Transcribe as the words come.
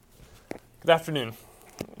Good afternoon.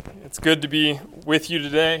 It's good to be with you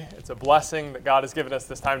today. It's a blessing that God has given us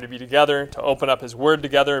this time to be together, to open up His Word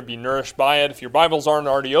together and be nourished by it. If your Bibles aren't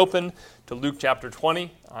already open to Luke chapter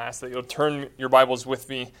 20, I ask that you'll turn your Bibles with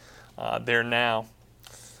me there now.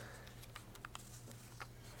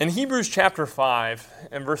 In Hebrews chapter 5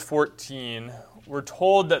 and verse 14, we're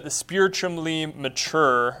told that the spiritually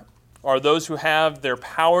mature are those who have their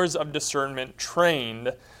powers of discernment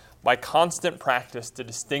trained by constant practice to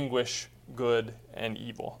distinguish good and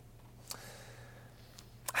evil.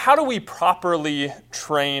 How do we properly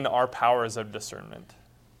train our powers of discernment?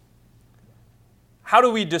 How do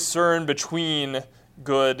we discern between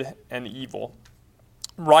good and evil,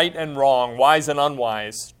 right and wrong, wise and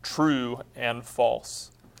unwise, true and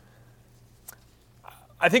false?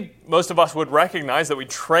 I think most of us would recognize that we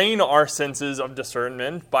train our senses of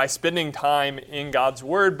discernment by spending time in God's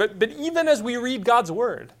Word, but even as we read God's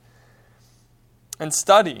Word and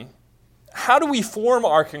study, how do we form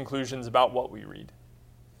our conclusions about what we read?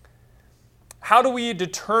 How do we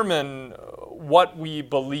determine what we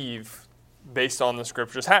believe based on the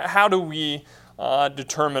Scriptures? How do we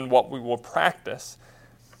determine what we will practice?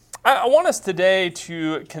 I want us today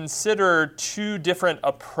to consider two different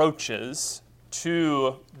approaches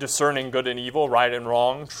to discerning good and evil, right and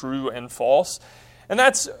wrong, true and false. And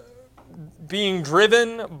that's being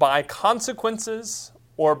driven by consequences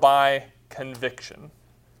or by conviction.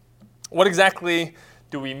 What exactly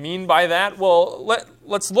do we mean by that? Well,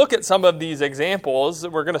 let's look at some of these examples.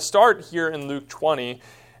 We're going to start here in Luke 20.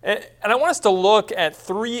 And I want us to look at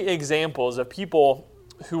three examples of people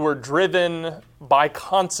who were driven by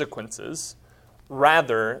consequences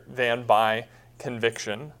rather than by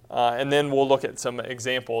conviction. And then we'll look at some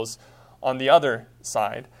examples on the other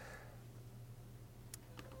side.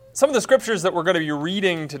 Some of the scriptures that we're going to be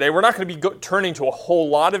reading today, we're not going to be turning to a whole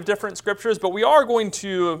lot of different scriptures, but we are going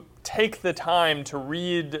to take the time to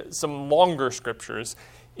read some longer scriptures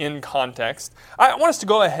in context. I want us to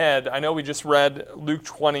go ahead. I know we just read Luke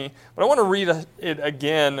 20, but I want to read it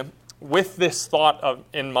again with this thought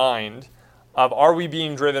in mind of, are we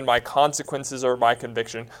being driven by consequences or by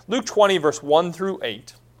conviction? Luke 20, verse 1 through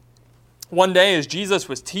 8. One day, as Jesus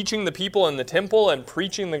was teaching the people in the temple and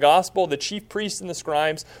preaching the gospel, the chief priests and the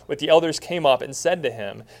scribes with the elders came up and said to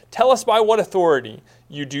him, "Tell us by what authority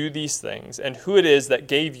you do these things, and who it is that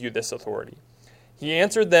gave you this authority." He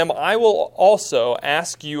answered them, "I will also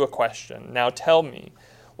ask you a question. Now tell me,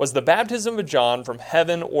 was the baptism of John from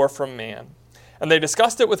heaven or from man?" And they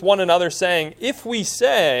discussed it with one another, saying, "If we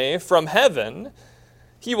say from heaven,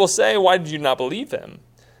 he will say, 'Why did you not believe him?'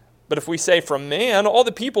 But if we say from man, all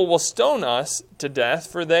the people will stone us to death,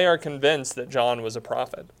 for they are convinced that John was a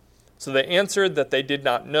prophet." So they answered that they did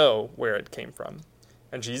not know where it came from.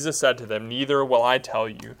 And Jesus said to them, "Neither will I tell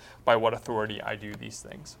you by what authority I do these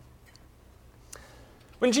things."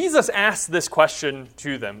 When Jesus asked this question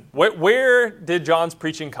to them, where did John's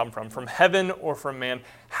preaching come from heaven or from man?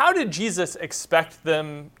 How did Jesus expect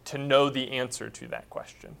them to know the answer to that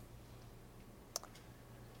question?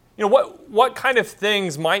 You know, what kind of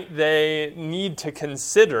things might they need to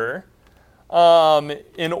consider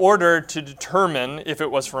in order to determine if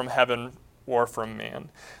it was from heaven or from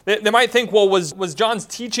man? They might think, well, was John's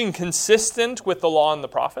teaching consistent with the law and the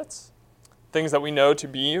prophets? Things that we know to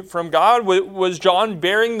be from God. Was John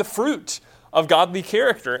bearing the fruit of godly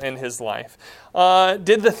character in his life?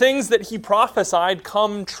 Did the things that he prophesied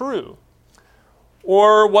come true?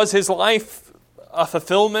 Or was his life a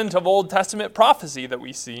fulfillment of Old Testament prophecy that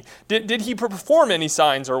we see? Did he perform any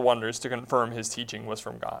signs or wonders to confirm his teaching was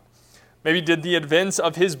from God? Maybe did the events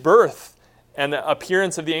of his birth and the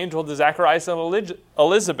appearance of the angel to Zacharias and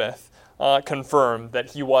Elizabeth confirm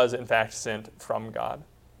that he was in fact sent from God?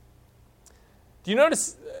 Do you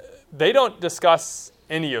notice they don't discuss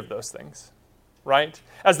any of those things, right?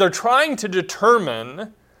 As they're trying to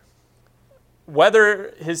determine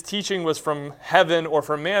whether his teaching was from heaven or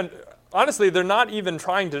from man, honestly, they're not even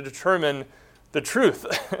trying to determine the truth.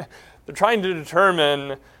 They're trying to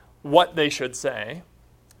determine what they should say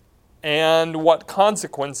and what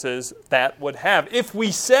consequences that would have. If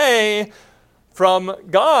we say from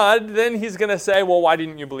God, then he's going to say, well, why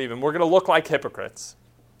didn't you believe him? We're going to look like hypocrites.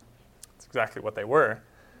 That's exactly what they were.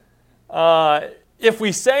 If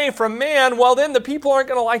we say from man, well, then the people aren't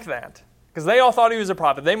going to like that because they all thought he was a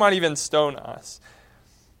prophet. They might even stone us.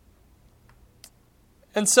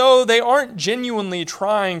 And so they aren't genuinely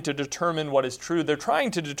trying to determine what is true. They're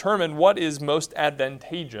trying to determine what is most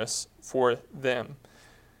advantageous for them.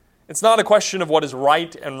 It's not a question of what is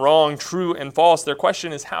right and wrong, true and false. Their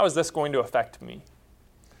question is, how is this going to affect me?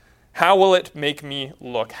 How will it make me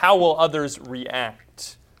look? How will others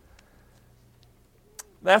react?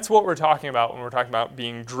 That's what we're talking about when we're talking about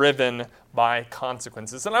being driven by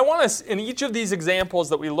consequences. And I want us, in each of these examples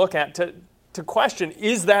that we look at, to question,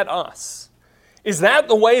 is that us? Is that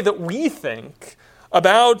the way that we think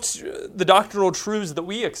about the doctrinal truths that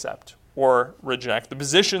we accept or reject, the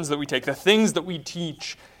positions that we take, the things that we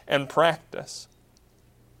teach and practice?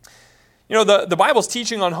 You know, the Bible's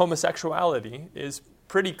teaching on homosexuality is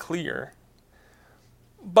pretty clear,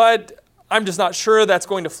 but I'm just not sure that's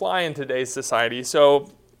going to fly in today's society. So,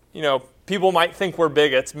 you know, people might think we're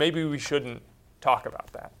bigots. Maybe we shouldn't talk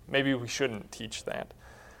about that. Maybe we shouldn't teach that.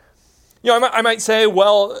 You know, I might say,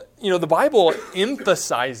 well, you know, the Bible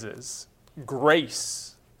emphasizes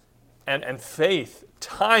grace and faith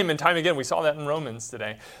time and time again. We saw that in Romans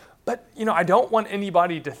today. But, you know, I don't want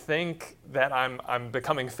anybody to think that I'm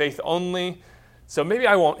becoming faith only. So maybe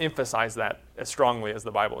I won't emphasize that as strongly as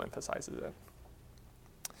the Bible emphasizes it.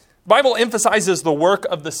 The Bible emphasizes the work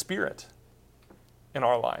of the Spirit in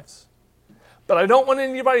our lives. But I don't want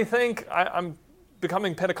anybody to think I'm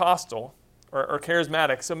becoming Pentecostal or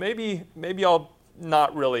charismatic. So maybe I'll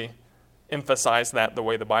not really emphasize that the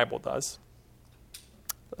way the Bible does.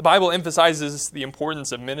 The Bible emphasizes the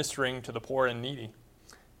importance of ministering to the poor and needy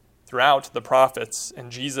throughout the prophets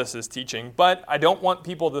and Jesus' teaching. But I don't want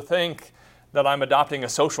people to think that I'm adopting a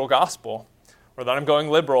social gospel or that I'm going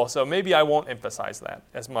liberal, so maybe I won't emphasize that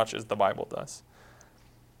as much as the Bible does.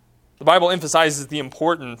 The Bible emphasizes the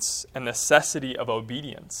importance and necessity of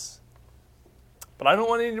obedience. But I don't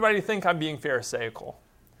want anybody to think I'm being pharisaical.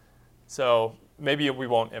 So maybe we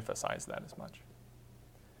won't emphasize that as much.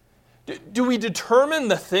 Do we determine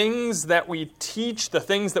the things that we teach, the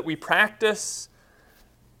things that we practice,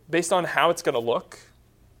 based on how it's going to look,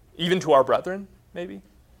 even to our brethren, maybe?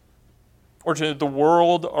 Or to the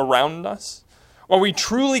world around us? Are we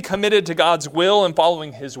truly committed to God's will and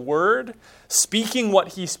following His word, speaking what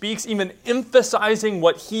He speaks, even emphasizing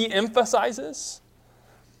what He emphasizes?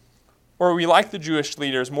 Or are we, like the Jewish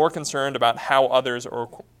leaders, more concerned about how others are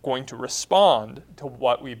going to respond to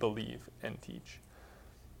what we believe and teach?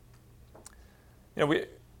 You know,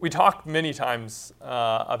 we talk many times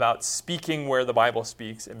about speaking where the Bible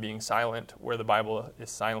speaks and being silent where the Bible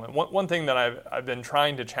is silent. One thing that I've been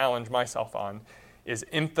trying to challenge myself on is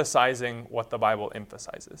emphasizing what the Bible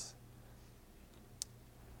emphasizes.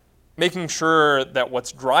 Making sure that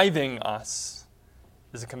what's driving us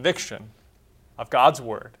is a conviction of God's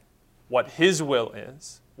word, what His will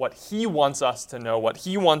is, what He wants us to know, what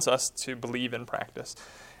He wants us to believe and practice,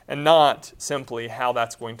 and not simply how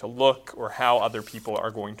that's going to look or how other people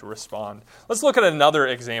are going to respond. Let's look at another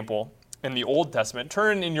example in the Old Testament.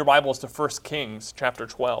 Turn in your Bibles to 1 Kings chapter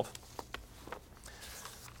 12.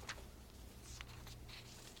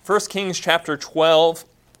 1 Kings chapter 12,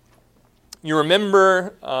 you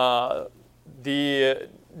remember the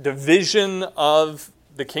division of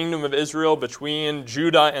the kingdom of Israel between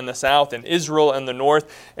Judah and the south and Israel and the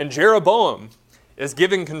north. And Jeroboam is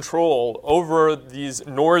given control over these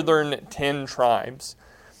northern 10 tribes.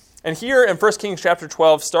 And here in 1 Kings chapter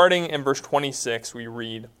 12, starting in verse 26, we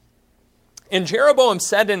read, "And Jeroboam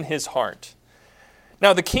said in his heart,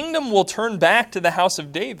 'Now the kingdom will turn back to the house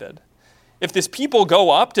of David. If this people go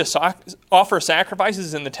up to offer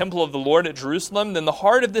sacrifices in the temple of the Lord at Jerusalem, then the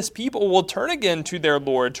heart of this people will turn again to their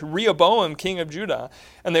Lord, to Rehoboam, king of Judah,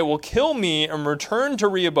 and they will kill me and return to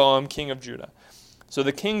Rehoboam, king of Judah.' So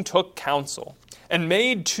the king took counsel and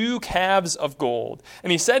made 2 calves of gold.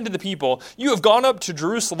 And he said to the people, 'You have gone up to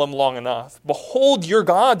Jerusalem long enough. Behold your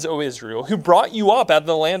gods, O Israel, who brought you up out of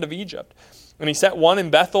the land of Egypt.' And he set one in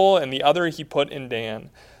Bethel, and the other he put in Dan.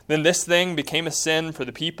 Then this thing became a sin, for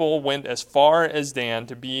the people went as far as Dan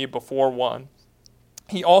to be before one.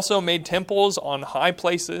 He also made temples on high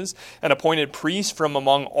places and appointed priests from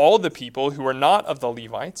among all the people who were not of the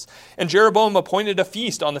Levites. And Jeroboam appointed a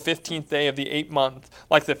feast on the 15th day of the 8th month,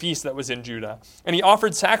 like the feast that was in Judah. And he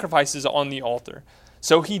offered sacrifices on the altar.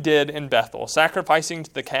 So he did in Bethel, sacrificing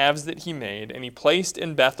to the calves that he made, and he placed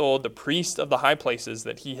in Bethel the priest of the high places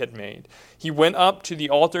that he had made. He went up to the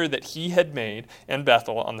altar that he had made in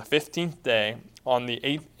Bethel on the 15th day in the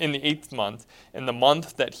 8th month, in the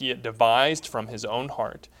month that he had devised from his own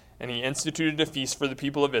heart. And he instituted a feast for the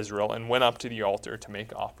people of Israel and went up to the altar to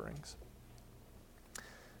make offerings."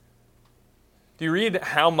 Do you read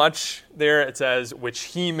how much there it says, which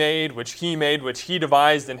he made, which he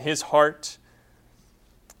devised in his heart?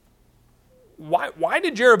 Why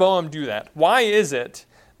did Jeroboam do that? Why is it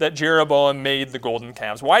that Jeroboam made the golden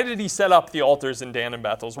calves? Why did he set up the altars in Dan and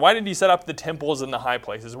Bethel? Why did he set up the temples in the high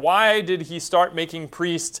places? Why did he start making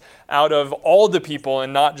priests out of all the people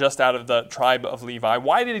and not just out of the tribe of Levi?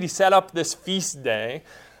 Why did he set up this feast day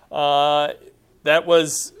that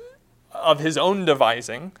was of his own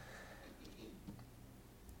devising.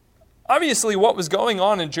 Obviously, what was going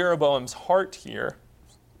on in Jeroboam's heart here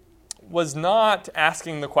was not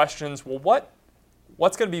asking the questions, well,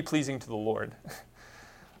 what's going to be pleasing to the Lord?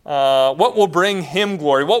 What will bring him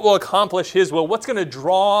glory? What will accomplish his will? What's going to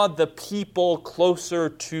draw the people closer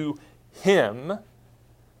to him?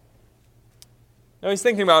 Now he's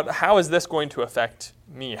thinking about, how is this going to affect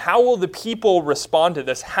me? How will the people respond to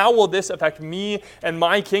this? How will this affect me and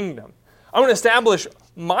my kingdom? I want to establish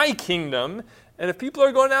my kingdom, and if people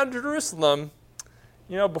are going down to Jerusalem,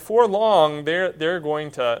 before long they're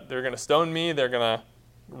going to stone me. They're going to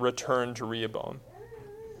return to Rehoboam.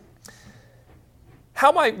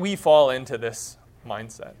 How might we fall into this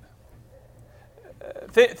mindset?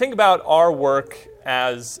 Think about our work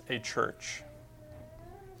as a church.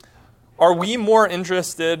 Are we more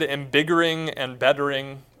interested in biggering and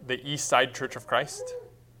bettering the East Side Church of Christ?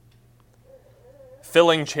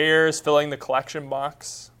 Filling chairs, filling the collection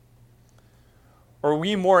box? Or are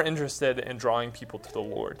we more interested in drawing people to the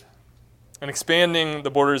Lord and expanding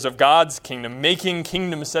the borders of God's kingdom, making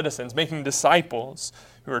kingdom citizens, making disciples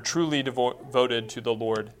who are truly devoted to the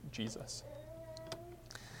Lord Jesus?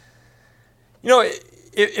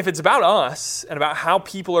 If it's about us and about how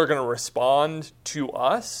people are going to respond to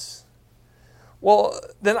us, well,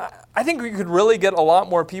 then I think we could really get a lot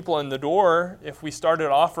more people in the door if we started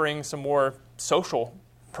offering some more social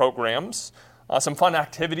programs, some fun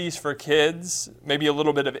activities for kids, maybe a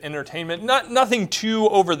little bit of entertainment, nothing too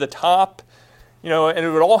over the top, and it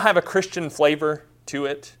would all have a Christian flavor to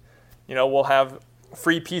it. We'll have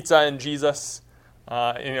free pizza and Jesus,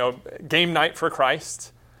 game night for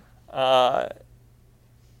Christ, and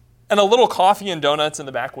a little coffee and donuts in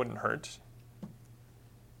the back wouldn't hurt.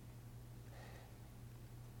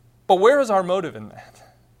 But where is our motive in that?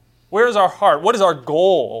 Where is our heart? What is our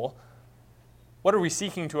goal? What are we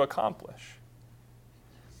seeking to accomplish?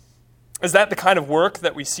 Is that the kind of work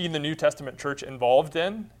that we see the New Testament church involved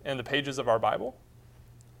in the pages of our Bible?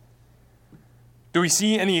 Do we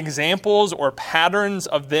see any examples or patterns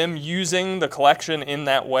of them using the collection in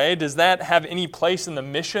that way? Does that have any place in the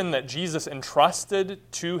mission that Jesus entrusted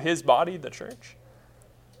to his body, the church?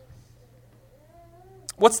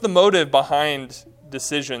 What's the motive behind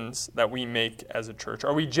decisions that we make as a church?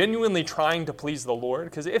 Are we genuinely trying to please the Lord?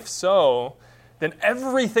 Because if so, then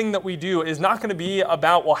everything that we do is not going to be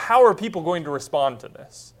about, well, how are people going to respond to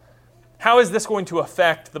this? How is this going to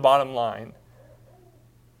affect the bottom line?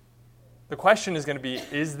 The question is going to be,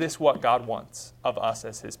 is this what God wants of us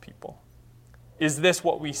as his people? Is this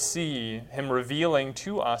what we see him revealing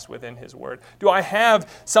to us within his word? Do I have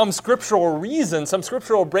some scriptural reason, some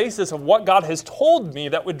scriptural basis of what God has told me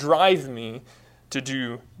that would drive me to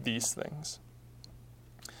do these things?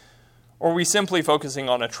 Or are we simply focusing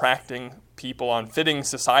on attracting people, on fitting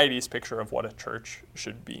society's picture of what a church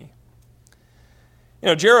should be?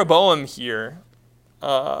 Jeroboam here,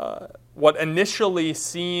 what initially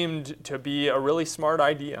seemed to be a really smart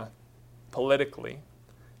idea politically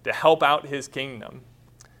to help out his kingdom,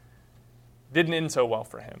 didn't end so well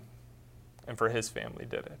for him and for his family,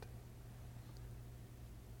 did it?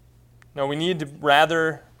 No, we need to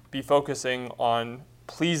rather be focusing on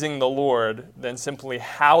pleasing the Lord than simply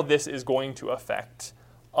how this is going to affect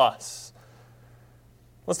us.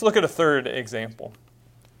 Let's look at a third example.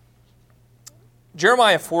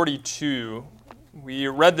 Jeremiah 42, we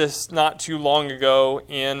read this not too long ago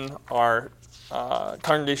in our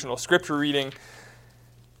congregational scripture reading.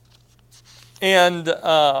 And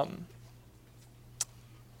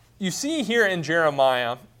you see here in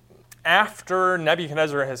Jeremiah, after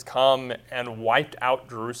Nebuchadnezzar has come and wiped out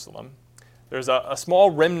Jerusalem, there's a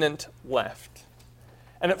small remnant left.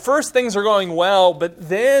 And at first things are going well, but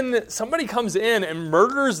then somebody comes in and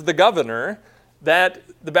murders the governor that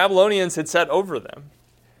the Babylonians had set over them.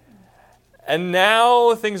 And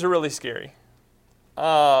now things are really scary.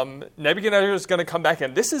 Nebuchadnezzar is going to come back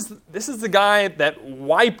in. This is the guy that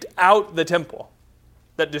wiped out the temple,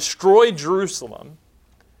 that destroyed Jerusalem.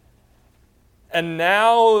 And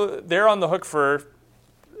now they're on the hook for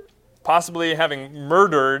possibly having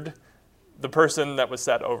murdered the person that was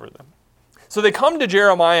set over them. So they come to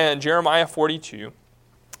Jeremiah in Jeremiah 42, and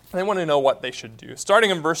they want to know what they should do. Starting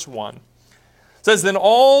in verse 1. It says, "Then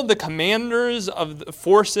all the commanders of the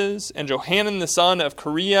forces, and Johanan the son of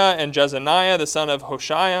Kareah, and Jezaniah the son of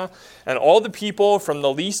Hoshea, and all the people from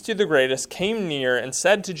the least to the greatest came near and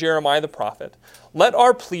said to Jeremiah the prophet, 'Let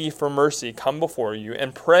our plea for mercy come before you,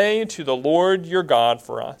 and pray to the Lord your God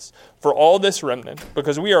for us, for all this remnant,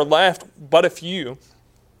 because we are left but a few,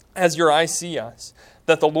 as your eyes see us,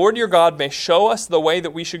 that the Lord your God may show us the way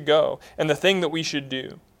that we should go, and the thing that we should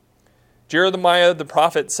do.' Jeremiah the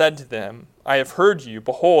prophet said to them, I have heard you.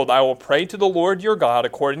 Behold, I will pray to the Lord your God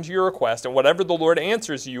according to your request, and whatever the Lord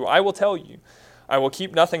answers you, I will tell you. I will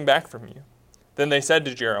keep nothing back from you. Then they said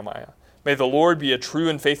to Jeremiah, May the Lord be a true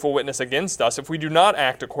and faithful witness against us if we do not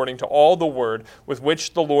act according to all the word with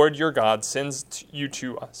which the Lord your God sends you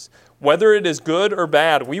to us. Whether it is good or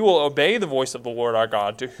bad, we will obey the voice of the Lord our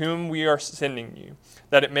God, to whom we are sending you,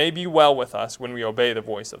 that it may be well with us when we obey the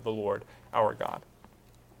voice of the Lord our God.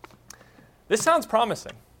 This sounds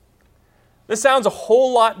promising. This sounds a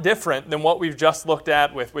whole lot different than what we've just looked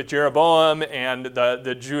at with Jeroboam and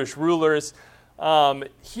the Jewish rulers.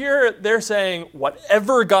 Here they're saying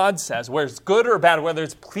whatever God says, whether it's good or bad, whether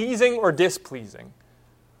it's pleasing or displeasing,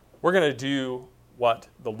 we're going to do what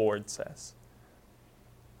the Lord says.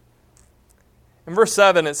 In verse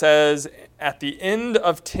 7 it says, At the end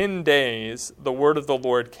of 10 days, the word of the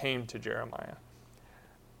Lord came to Jeremiah.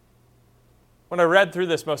 When I read through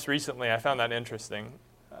this most recently, I found that interesting.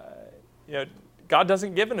 God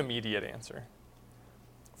doesn't give an immediate answer.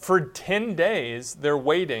 For 10 days, they're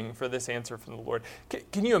waiting for this answer from the Lord.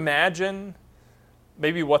 Can you imagine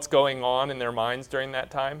maybe what's going on in their minds during that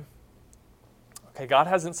time? Okay, God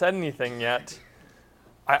hasn't said anything yet.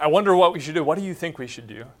 I wonder what we should do. What do you think we should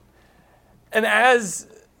do? And as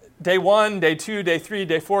day 1, day 2, day 3,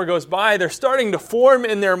 day 4 goes by, they're starting to form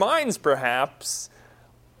in their minds perhaps,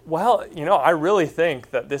 well, I really think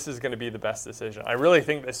that this is going to be the best decision. I really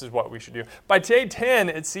think this is what we should do. By day 10,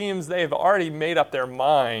 it seems they've already made up their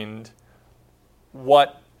mind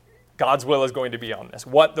what God's will is going to be on this,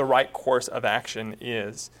 what the right course of action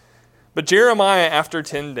is. But Jeremiah, after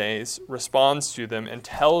 10 days, responds to them and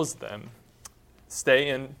tells them, stay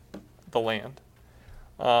in the land.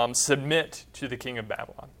 Submit to the king of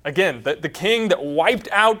Babylon. Again, the king that wiped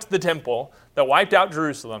out the temple, that wiped out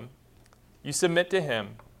Jerusalem, you submit to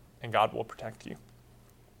him, and God will protect you.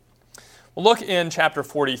 Well, look in chapter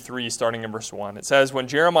 43, starting in verse 1. It says, When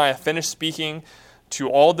Jeremiah finished speaking to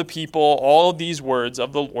all the people all these words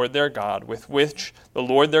of the Lord their God, with which the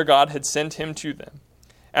Lord their God had sent him to them,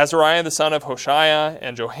 Azariah the son of Hoshea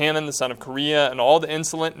and Johanan the son of Kareah and all the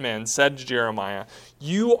insolent men said to Jeremiah,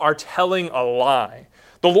 You are telling a lie.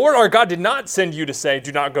 The Lord our God did not send you to say,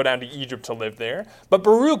 Do not go down to Egypt to live there. But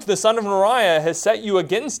Baruch the son of Neriah has set you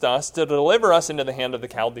against us to deliver us into the hand of the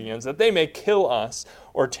Chaldeans, that they may kill us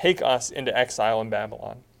or take us into exile in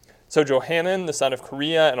Babylon. So Johanan the son of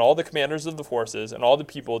Kareah and all the commanders of the forces and all the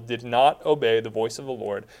people did not obey the voice of the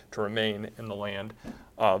Lord to remain in the land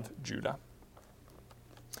of Judah.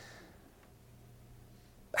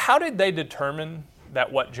 How did they determine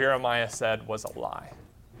that what Jeremiah said was a lie?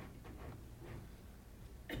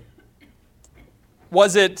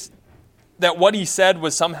 Was it that what he said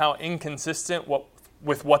was somehow inconsistent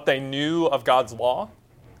with what they knew of God's law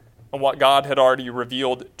and what God had already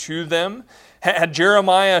revealed to them? Had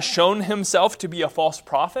Jeremiah shown himself to be a false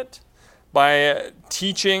prophet by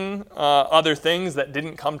teaching other things that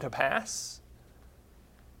didn't come to pass?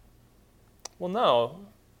 Well, no.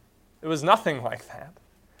 It was nothing like that.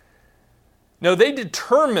 No, they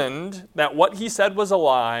determined that what he said was a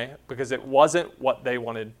lie because it wasn't what they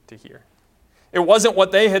wanted to hear. It wasn't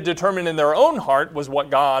what they had determined in their own heart was what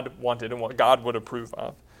God wanted and what God would approve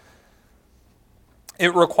of.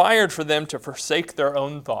 It required for them to forsake their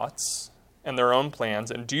own thoughts and their own plans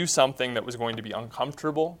and do something that was going to be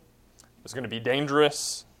uncomfortable, was going to be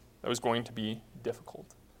dangerous, that was going to be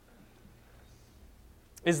difficult.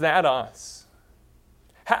 Is that us?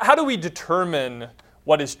 How do we determine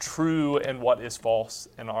what is true and what is false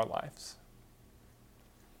in our lives?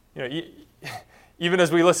 Even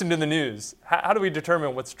as we listen to the news, how do we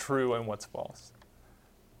determine what's true and what's false?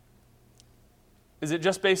 Is it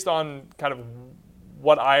just based on kind of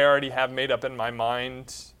what I already have made up in my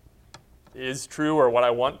mind is true or what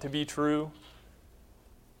I want to be true?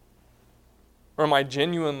 Or am I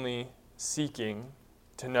genuinely seeking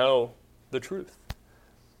to know the truth?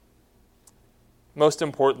 Most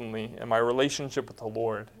importantly, in my relationship with the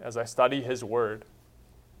Lord, as I study His Word,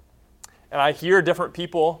 and I hear different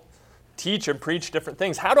people teach and preach different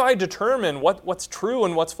things, how do I determine what's true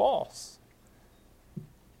and what's false?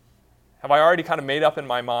 Have I already kind of made up in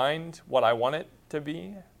my mind what I want it to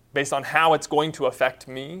be, based on how it's going to affect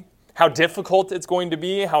me, how difficult it's going to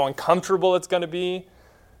be, how uncomfortable it's going to be?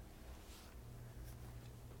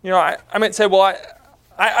 I might say, well,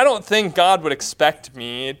 I don't think God would expect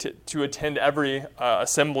me to attend every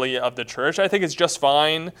assembly of the church. I think it's just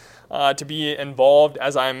fine to be involved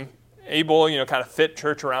as I'm able, kind of fit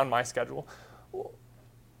church around my schedule.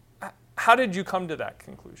 How did you come to that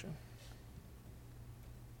conclusion?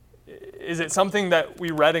 Is it something that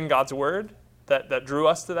we read in God's Word that drew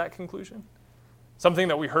us to that conclusion? Something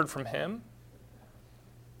that we heard from him?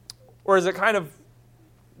 Or is it kind of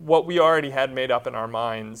what we already had made up in our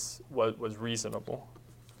minds was reasonable?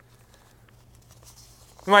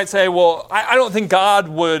 You might say, well, I don't think God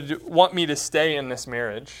would want me to stay in this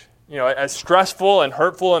marriage, as stressful and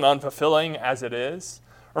hurtful and unfulfilling as it is.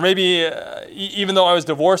 Or maybe even though I was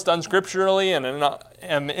divorced unscripturally and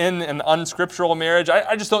am in an unscriptural marriage,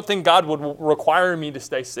 I just don't think God would require me to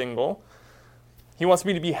stay single. He wants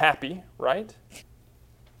me to be happy, right?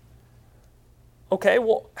 Okay,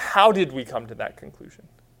 well, how did we come to that conclusion?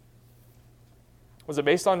 Was it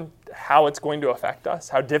based on how it's going to affect us,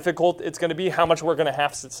 how difficult it's going to be, how much we're going to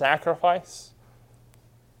have to sacrifice?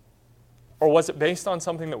 Or was it based on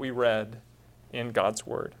something that we read in God's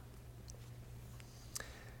Word?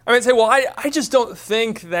 I might say, well, I just don't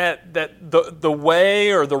think that the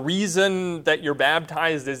way or the reason that you're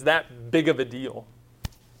baptized is that big of a deal.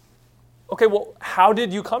 Okay, well, how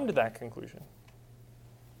did you come to that conclusion?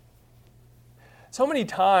 So many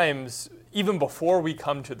times, even before we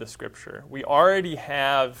come to the Scripture, we already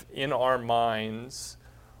have in our minds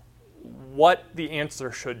what the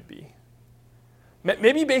answer should be.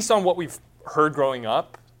 Maybe based on what we've heard growing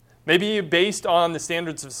up, maybe based on the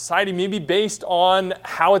standards of society, maybe based on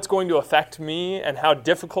how it's going to affect me and how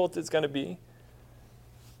difficult it's going to be.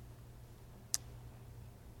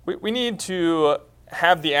 We need to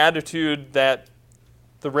have the attitude that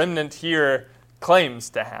the remnant here claims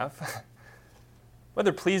to have,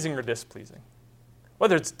 whether pleasing or displeasing,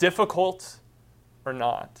 whether it's difficult or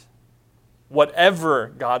not. Whatever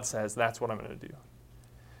God says, that's what I'm going to do.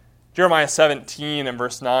 Jeremiah 17 and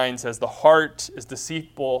verse 9 says, "The heart is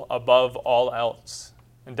deceitful above all else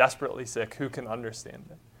and desperately sick. Who can understand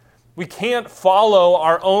it?" We can't follow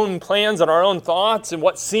our own plans and our own thoughts and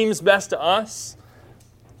what seems best to us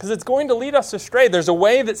because it's going to lead us astray. There's a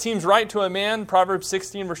way that seems right to a man, Proverbs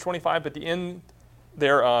 16 verse 25, but the end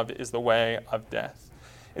thereof is the way of death.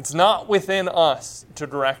 It's not within us to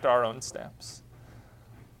direct our own steps.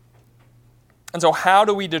 And so how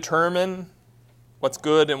do we determine what's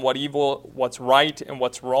good and what evil, what's right and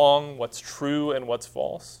what's wrong, what's true and what's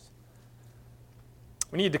false?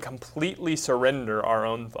 We need to completely surrender our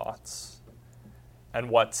own thoughts and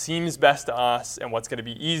what seems best to us and what's going to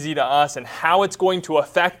be easy to us and how it's going to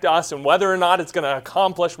affect us and whether or not it's going to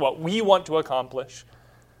accomplish what we want to accomplish.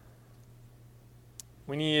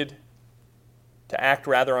 We need to act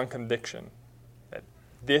rather on conviction that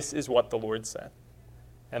this is what the Lord said,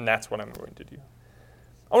 and that's what I'm going to do.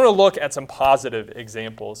 I want to look at some positive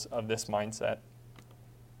examples of this mindset.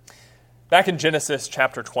 Back in Genesis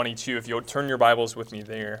chapter 22, if you'll turn your Bibles with me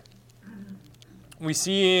there, we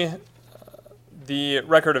see the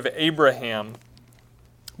record of Abraham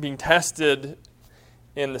being tested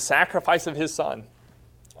in the sacrifice of his son,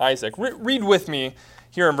 Isaac. Read with me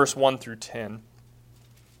here in verse 1 through 10.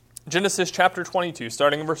 Genesis chapter 22,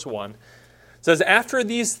 starting in verse 1, says, "After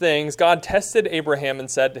these things, God tested Abraham and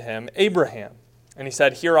said to him, 'Abraham.' And he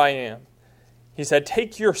said, 'Here I am.' He said,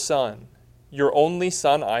 'Take your son, your only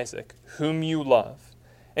son Isaac, whom you love,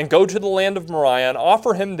 and go to the land of Moriah and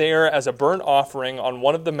offer him there as a burnt offering on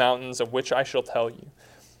one of the mountains of which I shall tell you.'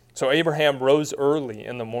 So Abraham rose early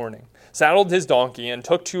in the morning, saddled his donkey, and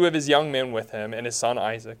took 2 of his young men with him and his son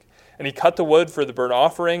Isaac. And he cut the wood for the burnt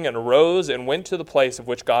offering and arose and went to the place of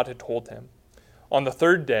which God had told him. On the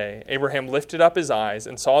 3rd day, Abraham lifted up his eyes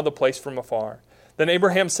and saw the place from afar. Then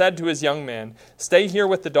Abraham said to his young men, 'Stay here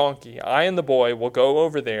with the donkey. I and the boy will go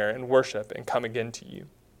over there and worship and come again to you.'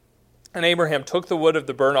 And Abraham took the wood of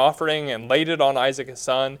the burnt offering and laid it on Isaac his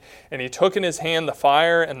son. And he took in his hand the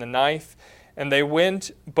fire and the knife, and they went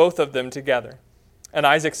both of them together. And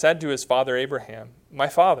Isaac said to his father Abraham, 'My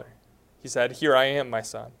father.' He said, 'Here I am, my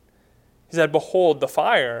son.' He said, 'Behold, the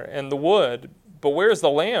fire and the wood, but where is the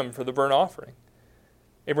lamb for the burnt offering?'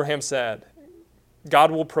 Abraham said,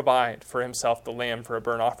 'God will provide for himself the lamb for a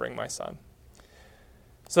burnt offering, my son.'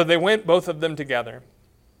 So they went both of them together.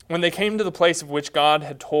 When they came to the place of which God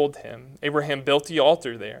had told him, Abraham built the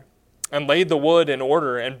altar there, and laid the wood in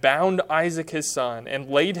order, and bound Isaac his son, and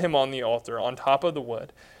laid him on the altar on top of the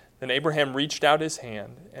wood. Then Abraham reached out his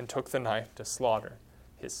hand and took the knife to slaughter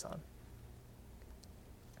his son."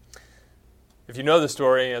 If you know the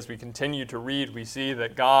story, as we continue to read, we see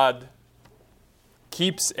that God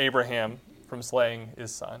keeps Abraham from slaying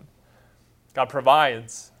his son. God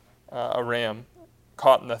provides a ram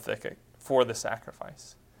caught in the thicket for the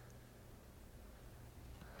sacrifice.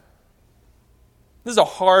 This is a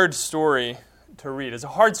hard story to read. It's a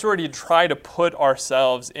hard story to try to put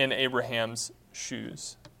ourselves in Abraham's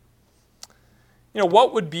shoes.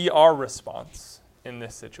 What would be our response in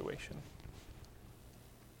this situation?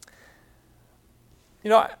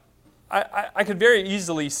 I could very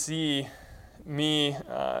easily see me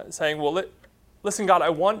saying, well, listen, God, I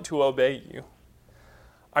want to obey you.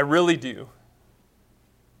 I really do.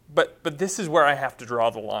 But this is where I have to draw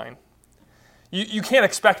the line. You can't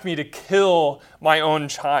expect me to kill my own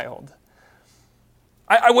child.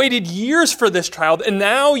 I waited years for this child, and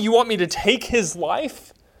now you want me to take his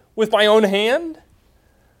life with my own hand?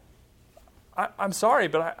 I'm sorry,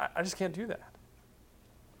 but I just can't do that.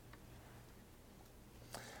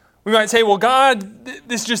 We might say, well, God,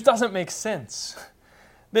 this just doesn't make sense.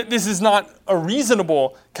 This is not a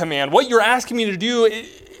reasonable command. What you're asking me to do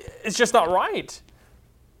is just not right.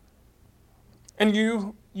 And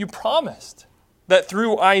you promised that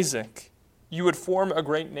through Isaac you would form a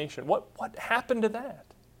great nation. What happened to that?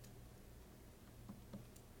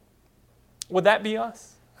 Would that be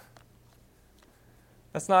us?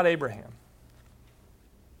 That's not Abraham.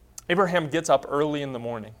 Abraham gets up early in the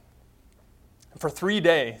morning. For 3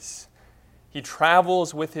 days, he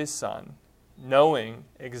travels with his son, knowing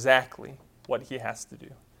exactly what he has to do.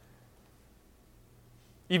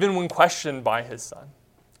 Even when questioned by his son,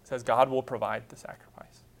 he says, God will provide the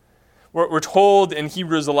sacrifice. We're told in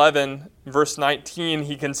Hebrews 11, verse 19,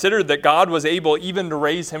 he considered that God was able even to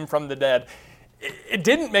raise him from the dead. It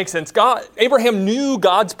didn't make sense. Abraham knew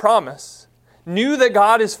God's promise, knew that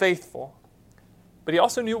God is faithful, but he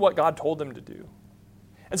also knew what God told him to do.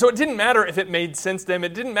 And so it didn't matter if it made sense to him.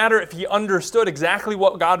 It didn't matter if he understood exactly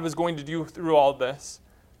what God was going to do through all this.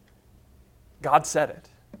 God said it.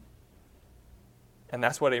 And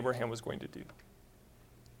that's what Abraham was going to do.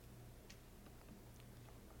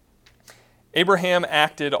 Abraham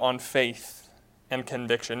acted on faith and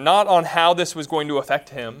conviction, not on how this was going to affect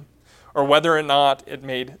him or whether or not it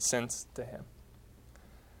made sense to him.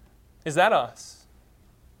 Is that us?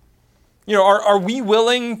 Are we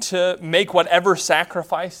willing to make whatever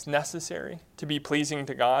sacrifice necessary to be pleasing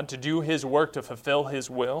to God, to do his work, to fulfill his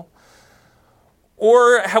will?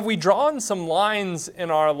 Or have we drawn some lines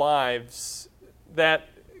in our lives that,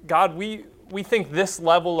 God, we think this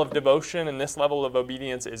level of devotion and this level of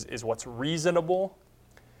obedience is what's reasonable?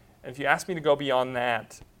 And if you ask me to go beyond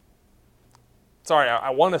that, sorry,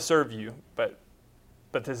 I want to serve you, but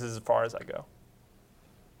this is as far as I go.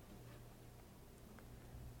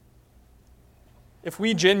 If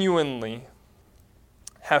we genuinely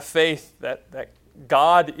have faith that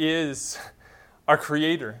God is our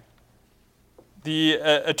creator, the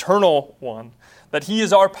eternal one, that he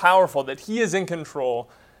is our powerful, that he is in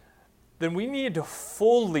control, then we need to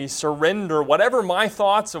fully surrender whatever my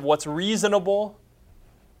thoughts of what's reasonable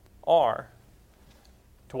are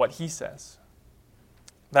to what he says.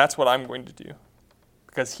 That's what I'm going to do,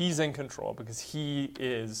 because he's in control, because he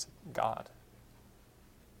is God.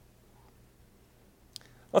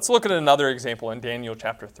 Let's look at another example in Daniel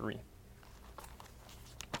chapter 3.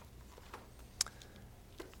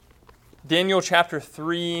 Daniel chapter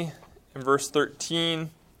 3 and verse 13.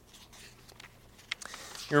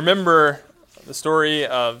 You remember the story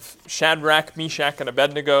of Shadrach, Meshach, and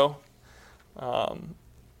Abednego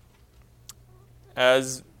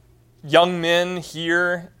as young men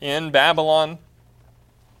here in Babylon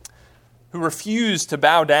who refused to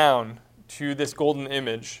bow down to this golden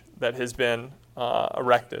image that has been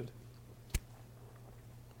erected.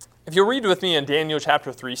 If you'll read with me in Daniel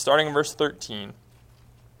chapter 3, starting in verse 13, it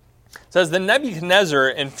says, Then Nebuchadnezzar,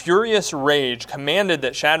 in furious rage, commanded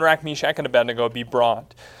that Shadrach, Meshach, and Abednego be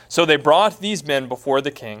brought. So they brought these men before the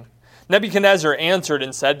king. Nebuchadnezzar answered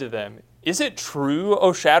and said to them, Is it true,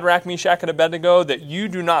 O Shadrach, Meshach, and Abednego, that you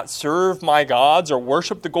do not serve my gods or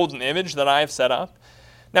worship the golden image that I have set up?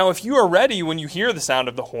 Now, if you are ready when you hear the sound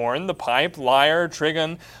of the horn, the pipe, lyre,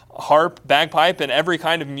 trigon, harp, bagpipe, and every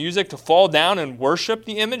kind of music to fall down and worship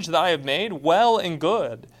the image that I have made, well and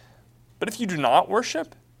good. But if you do not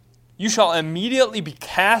worship, you shall immediately be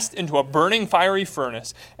cast into a burning fiery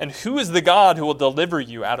furnace. And who is the God who will deliver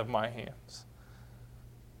you out of my hands?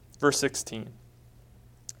 Verse 16.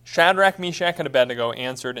 Shadrach, Meshach, and Abednego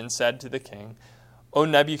answered and said to the king, O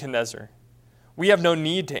Nebuchadnezzar, we have no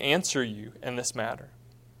need to answer you in this matter.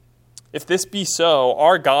 If this be so,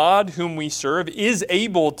 our God, whom we serve, is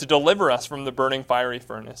able to deliver us from the burning fiery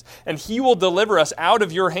furnace, and he will deliver us out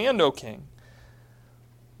of your hand, O king.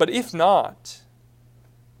 But if not,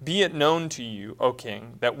 be it known to you, O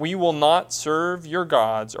king, that we will not serve your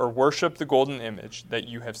gods or worship the golden image that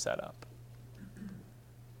you have set up.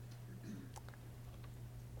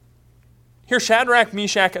 Here, Shadrach,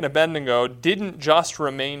 Meshach, and Abednego didn't just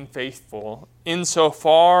remain faithful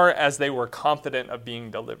insofar as they were confident of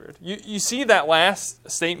being delivered. You see that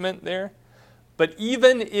last statement there? But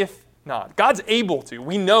even if not, God's able to.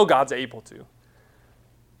 We know God's able to.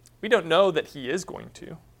 We don't know that he is going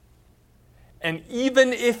to. And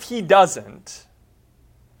even if he doesn't,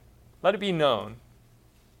 let it be known,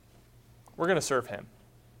 we're going to serve him.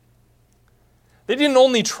 They didn't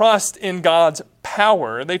only trust in God's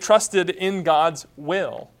power, they trusted in God's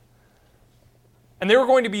will. And they were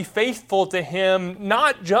going to be faithful to him,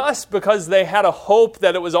 not just because they had a hope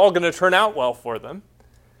that it was all going to turn out well for them.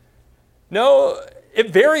 No,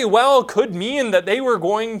 it very well could mean that they were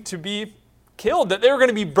going to be killed, that they were going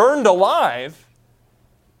to be burned alive.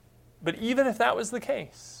 But even if that was the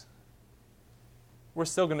case, we're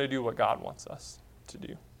still going to do what God wants us to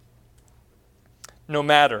do, no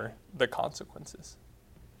matter the consequences.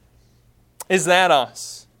 Is that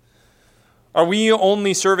us? Are we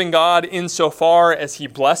only serving God insofar as he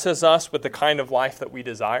blesses us with the kind of life that we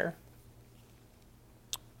desire?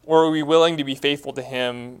 Or are we willing to be faithful to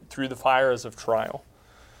him through the fires of trial,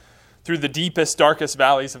 through the deepest, darkest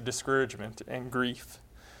valleys of discouragement and grief?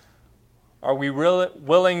 Are we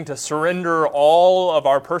willing to surrender all of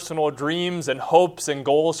our personal dreams and hopes and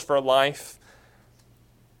goals for life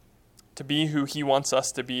to be who he wants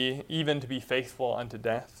us to be, even to be faithful unto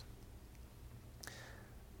death?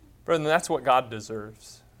 Brethren, that's what God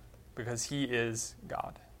deserves, because he is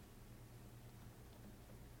God.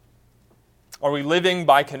 Are we living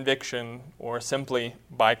by conviction or simply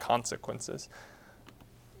by consequences?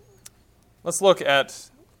 Let's look at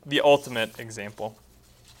the ultimate example,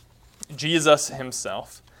 Jesus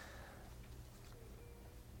himself.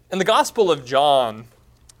 In the Gospel of John,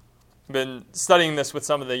 I've been studying this with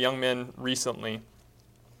some of the young men recently.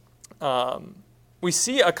 We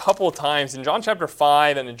see a couple times in John chapter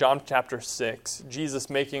 5 and in John chapter 6,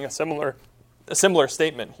 Jesus making a similar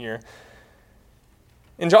statement here.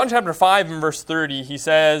 In John chapter 5 and verse 30, he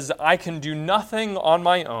says, I can do nothing on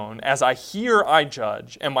my own. As I hear, I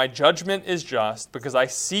judge, and my judgment is just, because I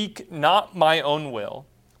seek not my own will,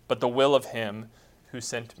 but the will of him who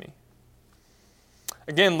sent me.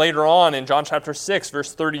 Again, later on in John chapter 6,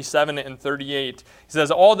 verse 37 and 38, he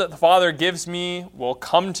says, all that the Father gives me will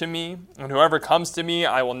come to me, and whoever comes to me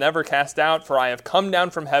I will never cast out, for I have come down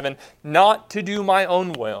from heaven not to do my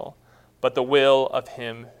own will, but the will of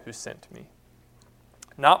him who sent me.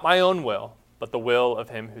 Not my own will, but the will of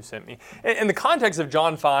him who sent me. In the context of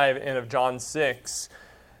John 5 and of John 6,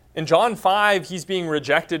 in John 5, he's being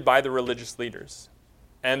rejected by the religious leaders.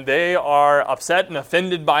 And they are upset and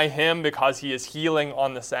offended by him because he is healing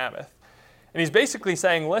on the Sabbath. And he's basically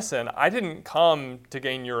saying, listen, I didn't come to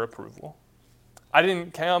gain your approval. I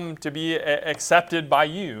didn't come to be accepted by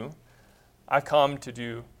you. I've come to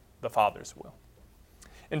do the Father's will.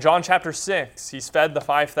 In John chapter 6, he's fed the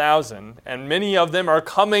 5,000, and many of them are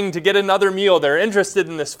coming to get another meal. They're interested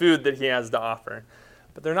in this food that he has to offer,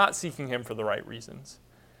 but they're not seeking him for the right reasons.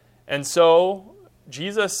 And so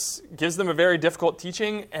Jesus gives them a very difficult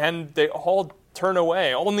teaching, and they all turn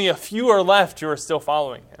away. Only a few are left who are still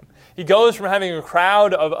following him. He goes from having a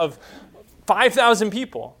crowd of 5,000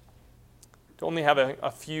 people to only having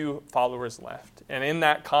a few followers left. And in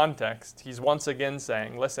that context, he's once again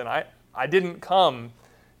saying, listen, I didn't come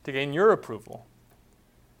to gain your approval.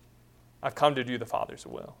 I've come to do the Father's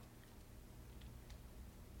will.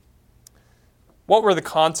 What were the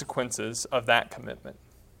consequences of that commitment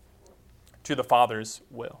to the Father's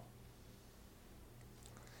will?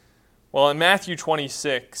 Well, in Matthew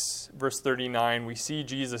 26, verse 39, we see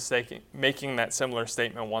Jesus making that similar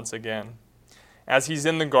statement once again. As he's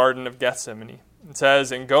in the Garden of Gethsemane, it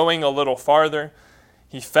says, and going a little farther,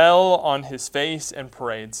 he fell on his face and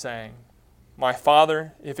prayed, saying, my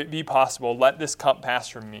Father, if it be possible, let this cup pass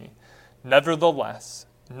from me. Nevertheless,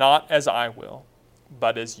 not as I will,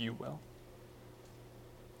 but as you will.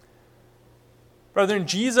 Brethren,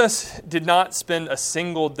 Jesus did not spend a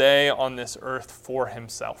single day on this earth for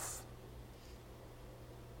himself.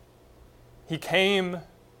 He came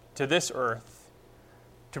to this earth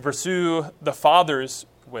to pursue the Father's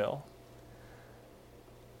will.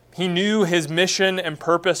 He knew his mission and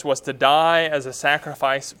purpose was to die as a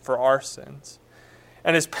sacrifice for our sins.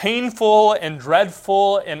 And as painful and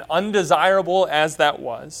dreadful and undesirable as that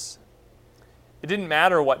was, it didn't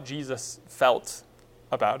matter what Jesus felt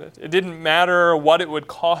about it. It didn't matter what it would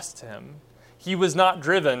cost him. He was not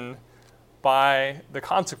driven by the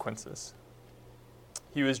consequences.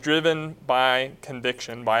 He was driven by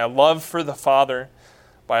conviction, by a love for the Father,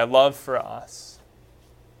 by a love for us.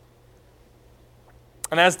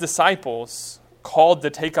 And as disciples, called to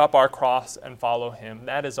take up our cross and follow him,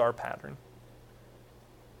 that is our pattern.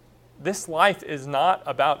 This life is not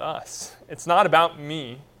about us. It's not about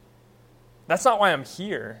me. That's not why I'm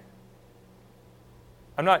here.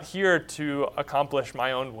 I'm not here to accomplish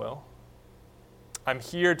my own will. I'm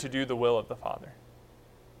here to do the will of the Father.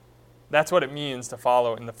 That's what it means to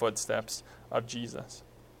follow in the footsteps of Jesus?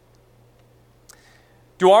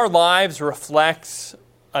 Do our lives reflect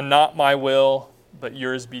a not my will, but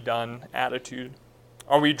yours be done attitude?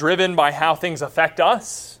 Are we driven by how things affect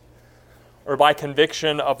us or by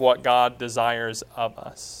conviction of what God desires of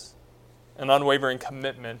us? An unwavering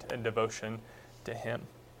commitment and devotion to Him.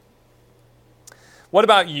 What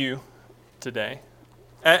about you today?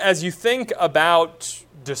 As you think about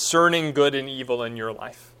discerning good and evil in your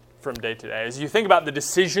life from day to day, as you think about the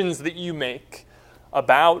decisions that you make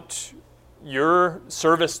about your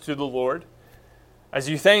service to the Lord, as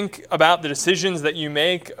you think about the decisions that you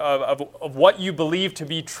make of what you believe to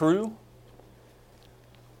be true,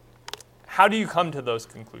 how do you come to those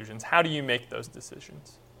conclusions? How do you make those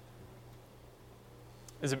decisions?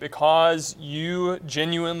 Is it because you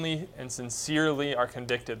genuinely and sincerely are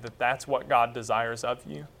convicted that that's what God desires of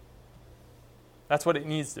you? That's what it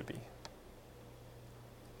needs to be.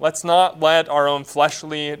 Let's not let our own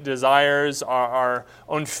fleshly desires, our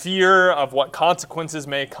own fear of what consequences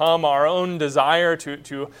may come, our own desire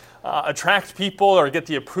to attract people or get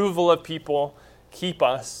the approval of people, keep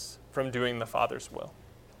us from doing the Father's will.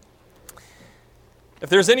 If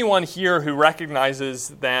there's anyone here who recognizes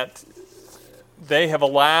that they have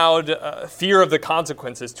allowed fear of the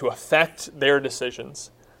consequences to affect their decisions,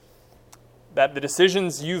 that the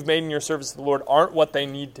decisions you've made in your service to the Lord aren't what they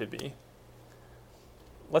need to be,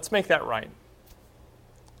 let's make that right.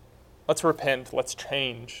 Let's repent. Let's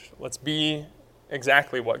change. Let's be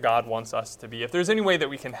exactly what God wants us to be. If there's any way that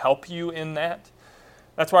we can help you in that,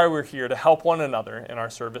 that's why we're here, to help one another in our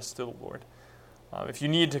service to the Lord. If you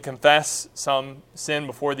need to confess some sin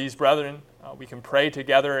before these brethren, we can pray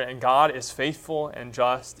together, and God is faithful and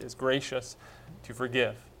just, is gracious to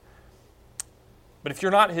forgive. But if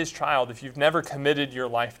you're not His child, if you've never committed your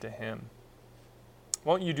life to Him,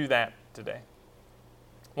 won't you do that today?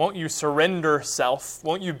 Won't you surrender self?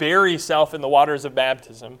 Won't you bury self in the waters of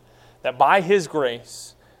baptism, that by His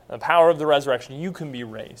grace and the power of the resurrection, you can be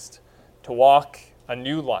raised to walk a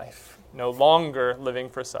new life, no longer living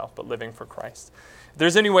for self, but living for Christ. If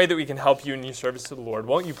there's any way that we can help you in your service to the Lord,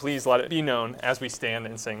 won't you please let it be known as we stand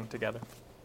and sing together?